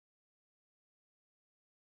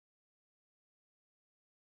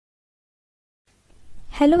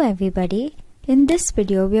Hello everybody. In this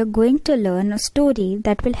video we are going to learn a story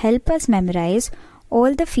that will help us memorize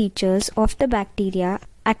all the features of the bacteria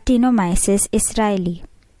Actinomyces israelii.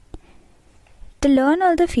 To learn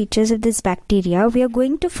all the features of this bacteria, we are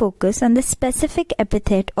going to focus on the specific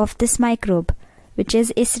epithet of this microbe, which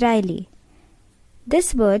is Israeli.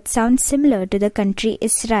 This word sounds similar to the country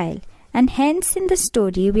Israel, and hence in the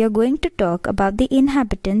story we are going to talk about the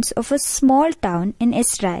inhabitants of a small town in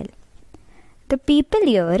Israel. The people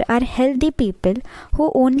here are healthy people who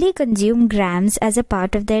only consume grams as a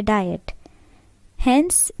part of their diet.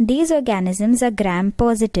 Hence, these organisms are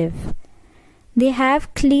gram-positive. They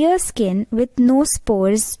have clear skin with no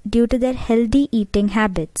spores due to their healthy eating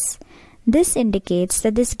habits. This indicates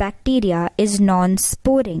that this bacteria is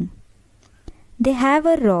non-sporing. They have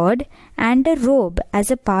a rod and a robe as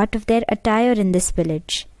a part of their attire in this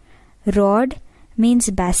village. Rod means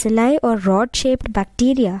bacilli or rod-shaped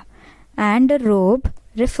bacteria, and a robe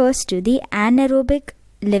refers to the anaerobic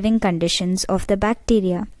living conditions of the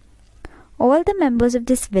bacteria. All the members of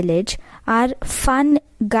this village are fun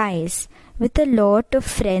guys with a lot of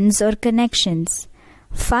friends or connections.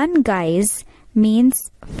 Fun guys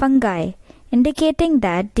means fungi, indicating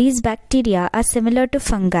that these bacteria are similar to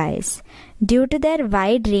fungi due to their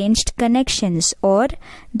wide-ranged connections or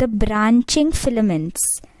the branching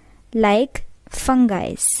filaments like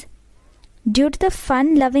fungi. Due to the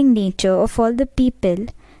fun-loving nature of all the people,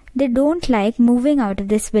 they don't like moving out of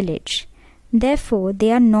this village. Therefore,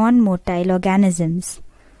 they are non-motile organisms.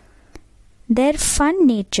 Their fun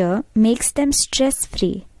nature makes them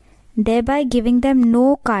stress-free, thereby giving them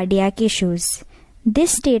no cardiac issues.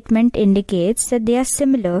 This statement indicates that they are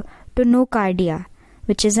similar to Cardia,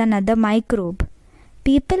 which is another microbe.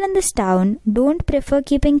 People in this town don't prefer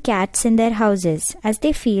keeping cats in their houses, as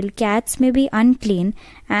they feel cats may be unclean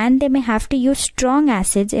and they may have to use strong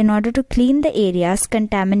acids in order to clean the areas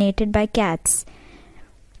contaminated by cats.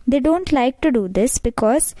 They don't like to do this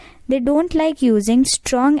because they don't like using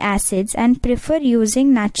strong acids and prefer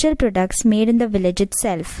using natural products made in the village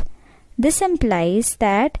itself. This implies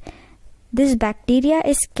that this bacteria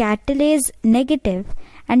is catalase negative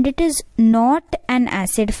and it is not an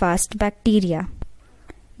acid-fast bacteria.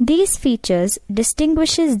 These features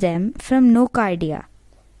distinguishes them from Cardia.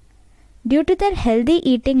 Due to their healthy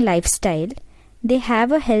eating lifestyle, they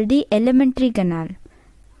have a healthy alimentary canal,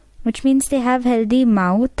 which means they have healthy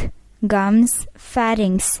mouth, gums,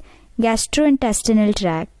 pharynx, gastrointestinal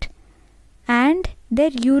tract, and their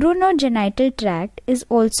urinogenital tract is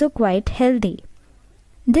also quite healthy.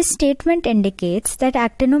 This statement indicates that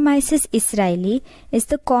Actinomyces israelii is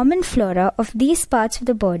the common flora of these parts of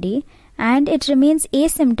the body, and it remains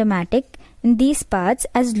asymptomatic in these parts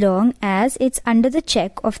as long as it's under the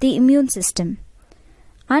check of the immune system.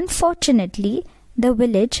 Unfortunately, the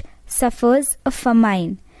village suffers a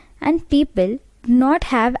famine and people do not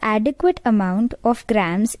have adequate amount of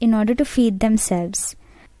grams in order to feed themselves.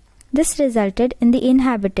 This resulted in the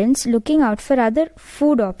inhabitants looking out for other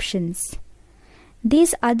food options.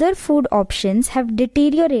 These other food options have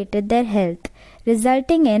deteriorated their health,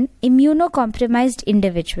 resulting in immunocompromised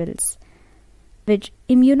individuals. Which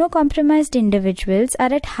immunocompromised individuals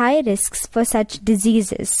are at high risks for such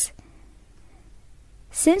diseases.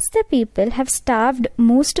 Since the people have starved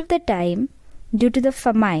most of the time due to the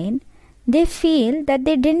famine, they feel that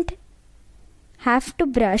they didn't have to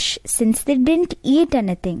brush since they didn't eat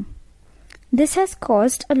anything. This has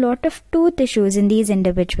caused a lot of tooth issues in these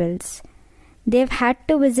individuals. They've had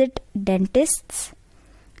to visit dentists,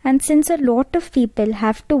 and since a lot of people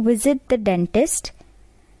have to visit the dentist,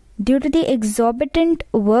 due to the exorbitant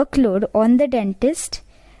workload on the dentist,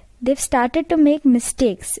 they've started to make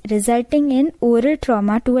mistakes, resulting in oral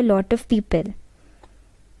trauma to a lot of people.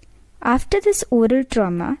 After this oral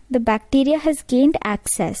trauma, the bacteria has gained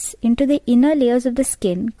access into the inner layers of the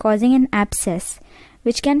skin, causing an abscess,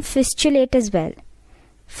 which can fistulate as well.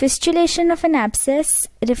 Fistulation of an abscess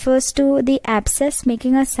refers to the abscess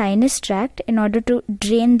making a sinus tract in order to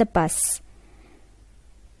drain the pus.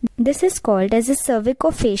 This is called as a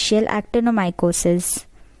Cervicofacial Actinomycosis.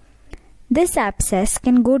 This abscess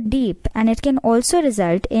can go deep and it can also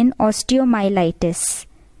result in osteomyelitis.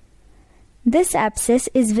 This abscess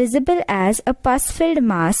is visible as a pus-filled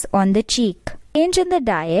mass on the cheek. Change in the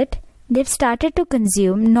diet, they've started to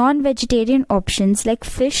consume non-vegetarian options like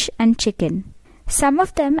fish and chicken. Some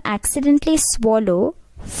of them accidentally swallow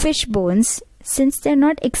fish bones since they're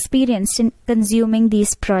not experienced in consuming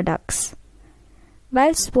these products.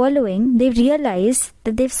 While swallowing, they realize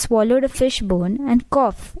that they've swallowed a fish bone and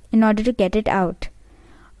cough in order to get it out.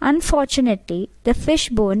 Unfortunately, the fish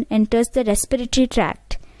bone enters the respiratory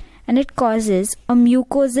tract and it causes a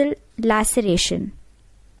mucosal laceration.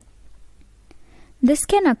 This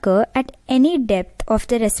can occur at any depth of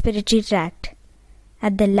the respiratory tract,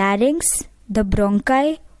 at the larynx, the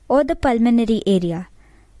bronchi, or the pulmonary area.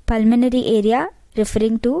 Pulmonary area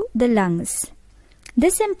referring to the lungs.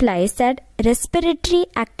 This implies that respiratory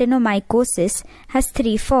actinomycosis has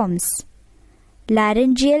three forms: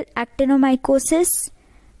 laryngeal actinomycosis,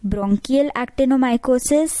 bronchial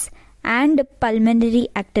actinomycosis, and pulmonary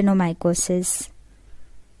actinomycosis.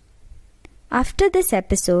 After this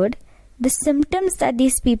episode, the symptoms that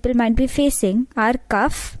these people might be facing are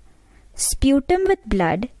cough, sputum with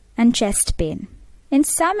blood, and chest pain. In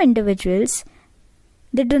some individuals,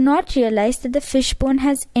 they do not realize that the fishbone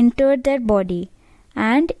has entered their body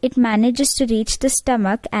and it manages to reach the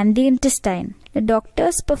stomach and the intestine. The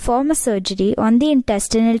doctors perform a surgery on the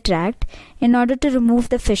intestinal tract in order to remove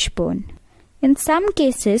the fishbone. In some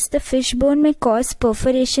cases, the fishbone may cause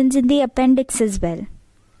perforations in the appendix as well.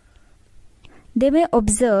 They may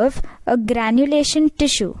observe a granulation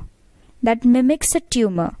tissue that mimics a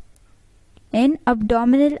tumor in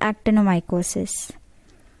abdominal actinomycosis.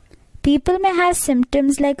 People may have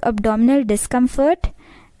symptoms like abdominal discomfort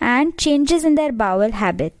and changes in their bowel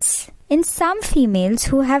habits. In some females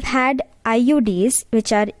who have had IUDs,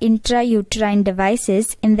 which are intrauterine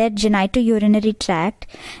devices, in their genitourinary tract,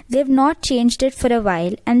 they have not changed it for a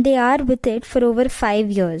while and they are with it for over 5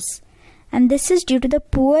 years. And this is due to the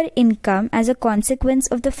poor income as a consequence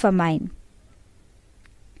of the famine.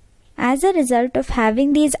 As a result of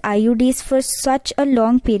having these IUDs for such a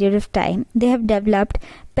long period of time, they have developed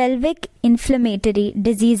pelvic inflammatory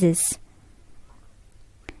diseases.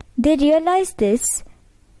 They realized this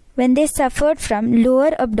when they suffered from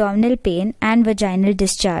lower abdominal pain and vaginal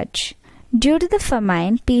discharge. Due to the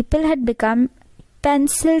famine, people had become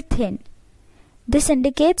pencil thin. This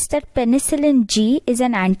indicates that penicillin G is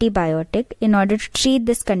an antibiotic in order to treat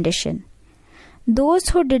this condition. Those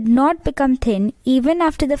who did not become thin even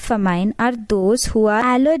after the famine are those who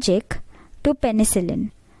are allergic to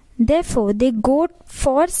penicillin. Therefore, they go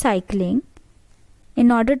for cycling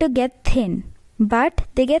in order to get thin, but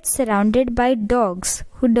they get surrounded by dogs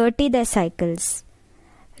who dirty their cycles.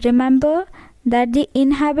 Remember that the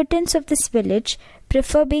inhabitants of this village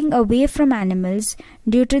prefer being away from animals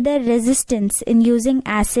due to their resistance in using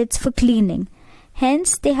acids for cleaning.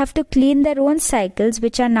 Hence, they have to clean their own cycles,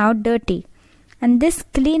 which are now dirty. And this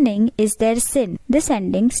cleaning is their sin. This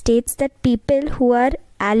ending states that people who are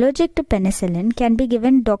allergic to penicillin can be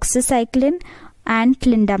given doxycycline and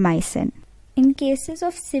clindamycin. In cases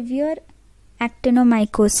of severe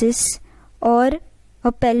actinomycosis or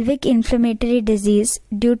a pelvic inflammatory disease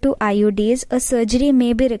due to IUDs, a surgery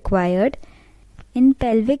may be required. In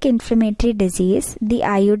pelvic inflammatory disease, the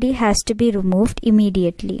IUD has to be removed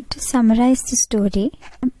immediately. To summarize the story,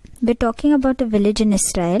 we're talking about a village in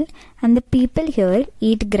Israel, and the people here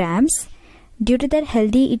eat grams. Due to their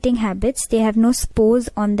healthy eating habits, they have no spores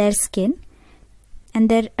on their skin, and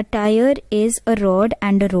their attire is a rod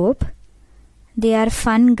and a rope. They are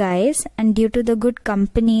fun guys, and due to the good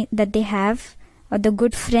company that they have, or the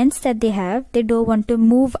good friends that they have, they don't want to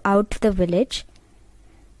move out of the village.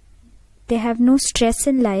 They have no stress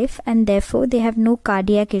in life, and therefore they have no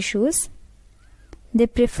cardiac issues. They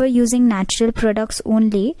prefer using natural products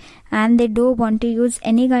only, and they don't want to use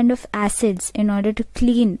any kind of acids in order to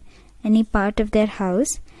clean any part of their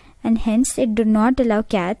house, and hence they do not allow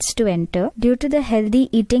cats to enter. Due to the healthy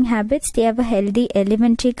eating habits, they have a healthy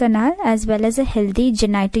alimentary canal as well as a healthy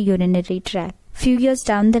genitourinary tract. Few years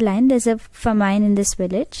down the line, there's a famine in this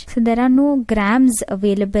village, so there are no grams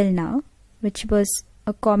available now, which was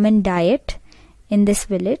a common diet in this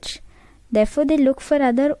village. Therefore, they look for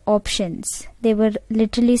other options. They were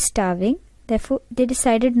literally starving. Therefore, they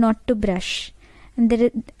decided not to brush.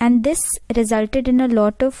 And this resulted in a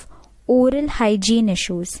lot of oral hygiene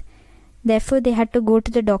issues. Therefore, they had to go to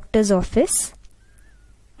the doctor's office.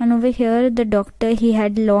 And over here, the doctor, he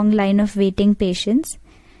had a long line of waiting patients.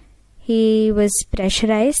 He was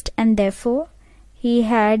pressurized, and therefore, he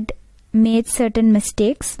had made certain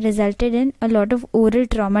mistakes, resulted in a lot of oral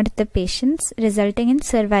trauma to the patients, resulting in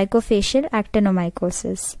cervicofacial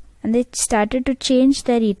actinomycosis. And they started to change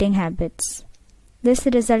their eating habits. This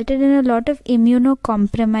resulted in a lot of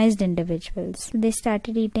immunocompromised individuals. They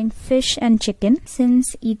started eating fish and chicken.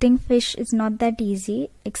 Since eating fish is not that easy,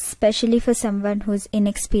 especially for someone who's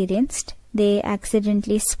inexperienced, they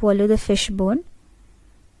accidentally swallow the fish bone.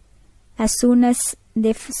 As soon as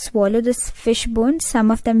they swallow this fish bone,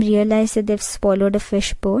 some of them realize that they've swallowed a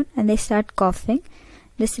fish bone and they start coughing.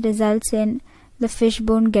 This results in the fish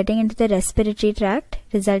bone getting into the respiratory tract,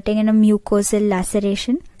 resulting in a mucosal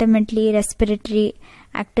laceration. Ultimately, respiratory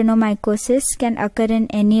actinomycosis can occur in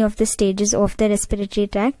any of the stages of the respiratory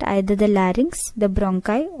tract, either the larynx, the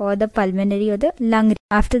bronchi, or the pulmonary or the lung.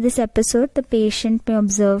 After this episode, the patient may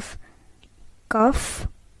observe cough,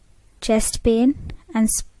 chest pain, and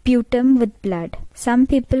sputum with blood. Some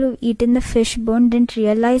people who've eaten the fish bone didn't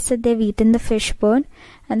realize that they've eaten the fish bone,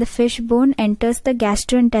 and the fish bone enters the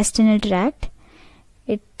gastrointestinal tract.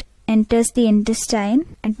 It enters the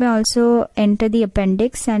intestine. It may also enter the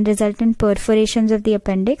appendix and result in perforations of the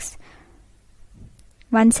appendix.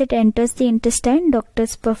 Once it enters the intestine,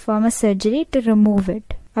 doctors perform a surgery to remove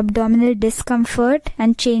it. Abdominal discomfort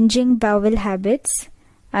and changing bowel habits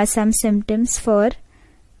are some symptoms for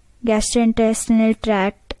gastrointestinal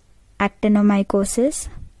tract actinomycosis.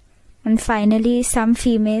 And finally, some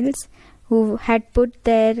females who had put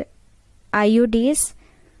their IUDs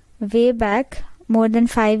way back, more than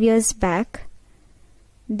 5 years back,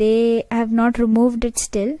 they have not removed it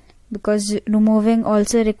still, because removing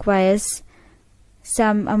also requires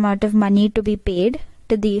some amount of money to be paid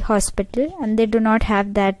to the hospital, and they do not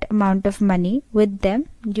have that amount of money with them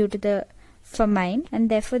due to the famine, and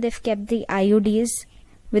therefore they've kept the IUDs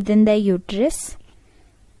within their uterus,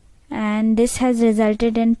 and this has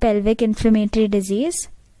resulted in pelvic inflammatory disease,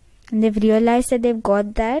 and they've realized that they've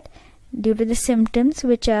got that due to the symptoms,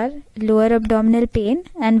 which are lower abdominal pain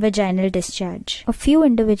and vaginal discharge. A few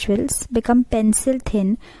individuals become pencil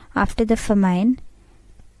thin after the famine.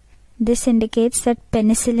 This indicates that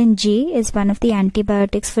penicillin G is one of the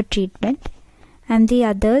antibiotics for treatment, and the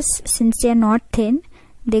others, since they are not thin,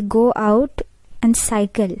 they go out and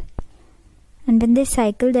cycle. And when they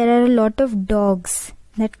cycle, there are a lot of dogs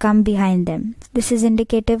that come behind them. This is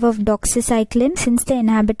indicative of doxycycline, since the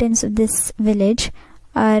inhabitants of this village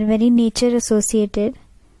are very nature associated.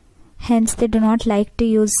 Hence, they do not like to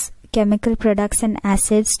use chemical products and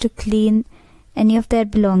acids to clean any of their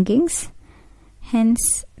belongings.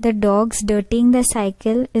 Hence, the dogs dirtying their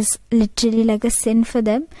cycle is literally like a sin for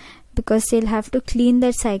them, because they'll have to clean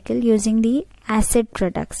their cycle using the acid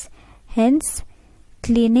products. Hence,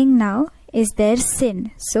 cleaning now is their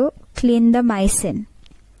sin. So, clindamycin.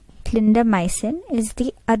 Clindamycin is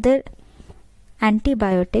the other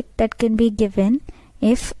antibiotic that can be given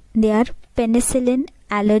if they are penicillin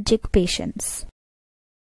allergic patients.